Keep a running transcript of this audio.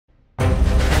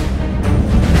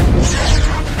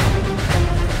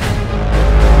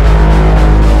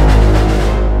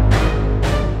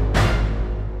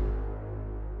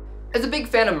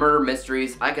fan of murder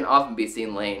mysteries, I can often be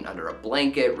seen laying under a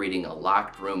blanket, reading a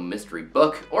locked room mystery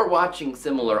book, or watching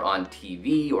similar on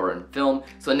TV or in film,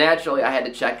 so naturally I had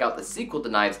to check out the sequel to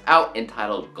Knives Out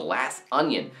entitled Glass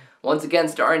Onion. Once again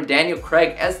starring Daniel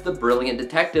Craig as the brilliant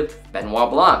detective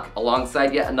Benoit Blanc,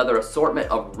 alongside yet another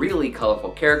assortment of really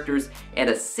colorful characters and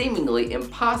a seemingly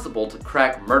impossible to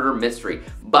crack murder mystery.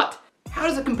 But how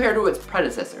does it compare to its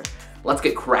predecessor? Let's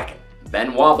get crackin'.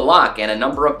 Benoit Blanc and a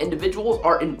number of individuals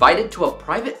are invited to a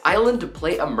private island to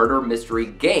play a murder mystery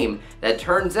game that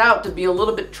turns out to be a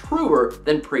little bit truer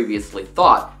than previously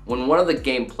thought, when one of the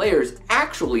game players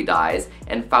actually dies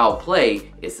and foul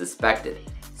play is suspected.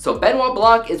 So Benoit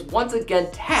Blanc is once again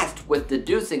tasked with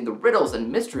deducing the riddles and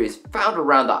mysteries found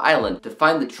around the island to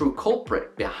find the true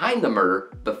culprit behind the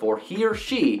murder before he or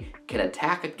she can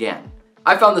attack again.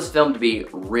 I found this film to be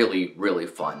really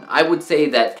fun. I would say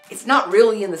that it's not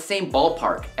really in the same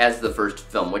ballpark as the first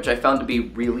film, which I found to be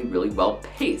really well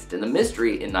paced, and the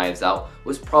mystery in Knives Out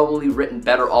was probably written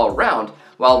better all around,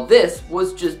 while this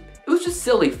was just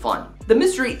silly fun. The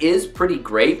mystery is pretty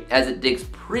great as it digs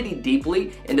pretty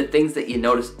deeply into things that you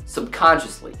notice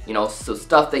subconsciously, you know, so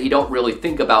stuff that you don't really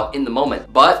think about in the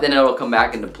moment, but then it'll come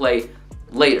back into play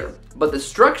later. But the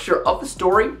structure of the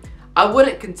story, I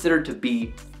wouldn't consider to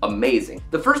be amazing.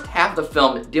 The first half of the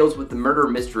film deals with the murder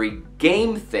mystery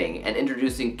game thing and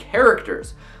introducing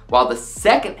characters, while the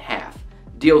second half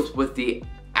deals with the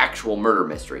actual murder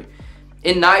mystery.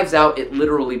 In Knives Out, it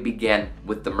literally began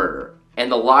with the murder,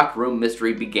 and the locked room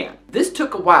mystery began. This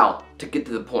took a while to get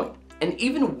to the point, and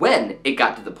even when it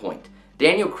got to the point,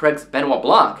 Daniel Craig's Benoit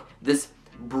Blanc, this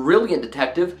brilliant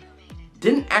detective,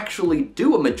 didn't actually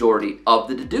do a majority of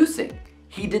the deducing.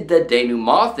 He did the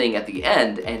denouement thing at the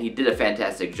end, and he did a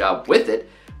fantastic job with it,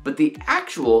 but the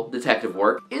actual detective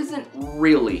work isn't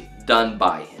really done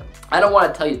by him. I don't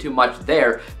want to tell you too much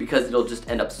there because it'll just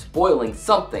end up spoiling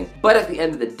something, but at the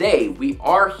end of the day, we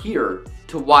are here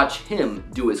to watch him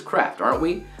do his craft, aren't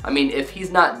we? I mean, if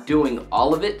he's not doing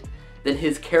all of it, then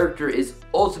his character is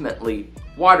ultimately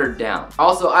watered down.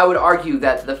 Also, I would argue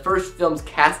that the first film's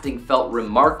casting felt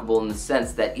remarkable in the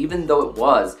sense that even though it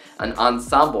was an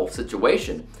ensemble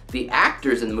situation, the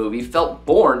actors in the movie felt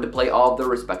born to play all of their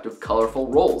respective colorful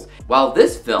roles. While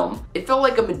this film, it felt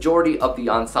like a majority of the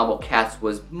ensemble cast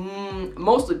was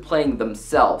mostly playing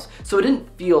themselves, so it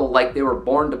didn't feel like they were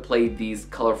born to play these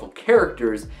colorful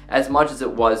characters as much as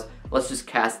it was, let's just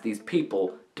cast these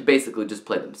people to basically just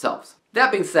play themselves. That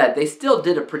being said, they still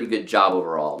did a pretty good job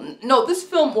overall. No, this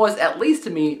film was, at least to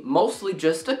me, mostly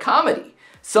just a comedy.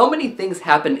 So many things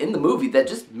happened in the movie that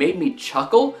just made me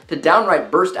chuckle to downright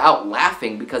burst out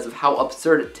laughing because of how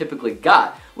absurd it typically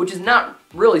got, which is not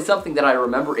really something that I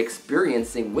remember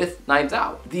experiencing with Knives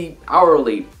Out. The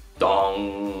hourly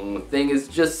dong thing is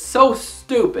just so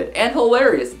stupid and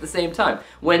hilarious at the same time.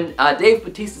 When Dave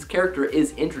Bautista's character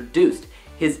is introduced,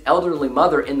 his elderly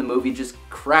mother in the movie just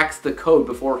cracks the code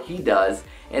before he does,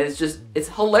 and it's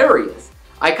hilarious.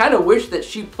 I kind of wish that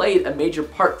she played a major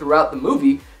part throughout the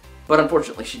movie, but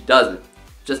unfortunately she doesn't,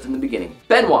 just in the beginning.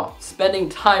 Benoit, spending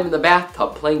time in the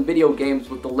bathtub playing video games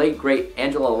with the late great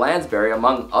Angela Lansbury,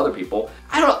 among other people.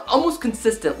 I don't know, almost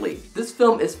consistently, this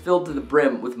film is filled to the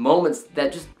brim with moments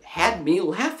that just had me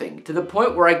laughing, to the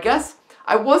point where I guess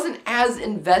I wasn't as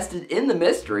invested in the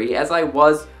mystery as I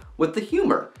was with the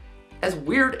humor. As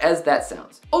weird as that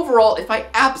sounds. Overall, if I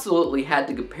absolutely had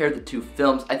to compare the two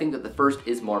films, I think that the first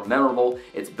is more memorable,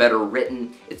 it's better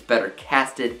written, it's better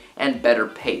casted, and better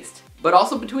paced. But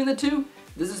also between the two,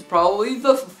 this is probably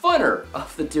the funner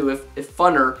of the two, if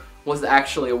funner was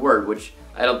actually a word, which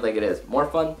I don't think it is. More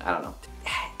fun? I don't know.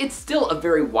 It's still a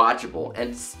very watchable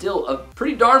and still a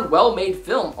pretty darn well-made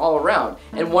film all around,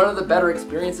 and one of the better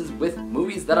experiences with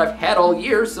movies that I've had all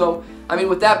year. So, I mean,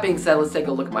 with that being said, let's take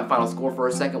a look at my final score for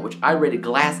a second, which I rated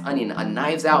Glass Onion, a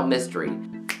Knives Out mystery,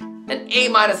 an A-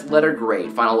 letter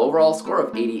grade. Final overall score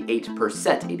of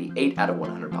 88%, 88 out of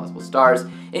 100 possible stars.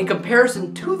 In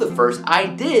comparison to the first, I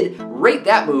did rate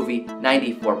that movie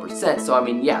 94%, so I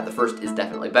mean, yeah, the first is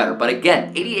definitely better, but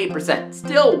again, 88%,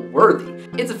 still worthy.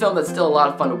 It's a film that's still a lot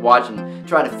of fun to watch and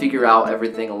try to figure out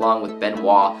everything along with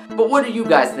Benoit, but what do you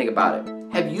guys think about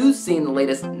it? Have you seen the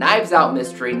latest Knives Out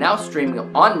mystery now streaming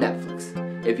on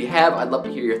Netflix? If you have, I'd love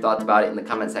to hear your thoughts about it in the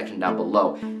comment section down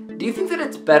below. Do you think that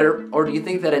it's better, or do you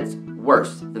think that it's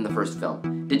worse than the first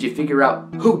film? Did you figure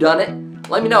out who done it?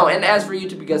 Let me know, and as for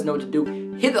YouTube, you guys know what to do.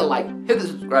 Hit the like, hit the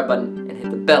subscribe button, and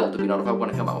hit the bell to be notified when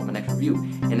I come out with my next review.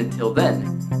 And until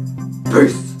then,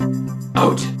 peace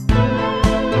out.